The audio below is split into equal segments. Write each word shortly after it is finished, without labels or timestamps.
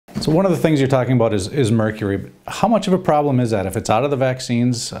So one of the things you're talking about is mercury. How much of a problem is that if it's out of the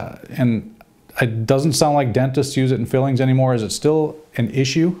vaccines? And it doesn't sound like dentists use it in fillings anymore. Is it still an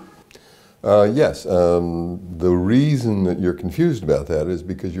issue? Yes. The reason that you're confused about that is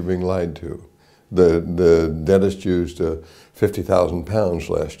because you're being lied to. The dentist used 50,000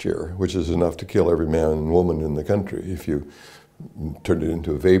 pounds last year, which is enough to kill every man and woman in the country if you turned it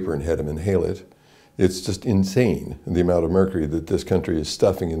into a vapor and had them inhale it. It's just insane, the amount of mercury that this country is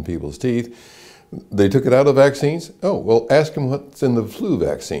stuffing in people's teeth. They took it out of vaccines. Oh, well, ask them what's in the flu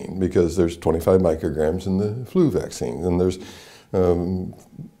vaccine, because there's 25 micrograms in the flu vaccine. And there's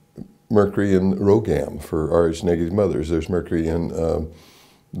mercury in Rogam for Rh-negative mothers. There's mercury in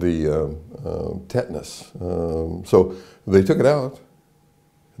the tetanus. So they took it out,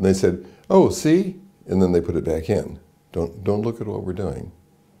 and they said, oh, see? And then they put it back in. Don't look at what we're doing.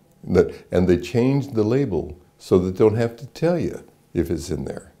 And they changed the label so that they don't have to tell you if it's in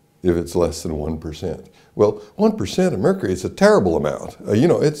there, if it's less than 1%. Well, 1% of mercury is a terrible amount. You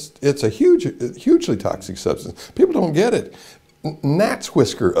know, it's a hugely toxic substance. People don't get it. Gnat's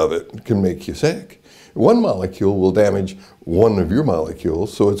whisker of it can make you sick. One molecule will damage one of your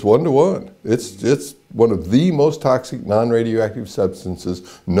molecules, so it's 1 to 1. It's one of the most toxic non-radioactive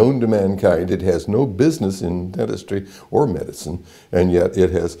substances known to mankind. It has no business in dentistry or medicine, and yet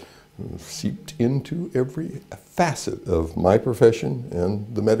it has seeped into every facet of my profession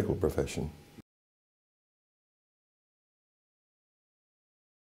and the medical profession.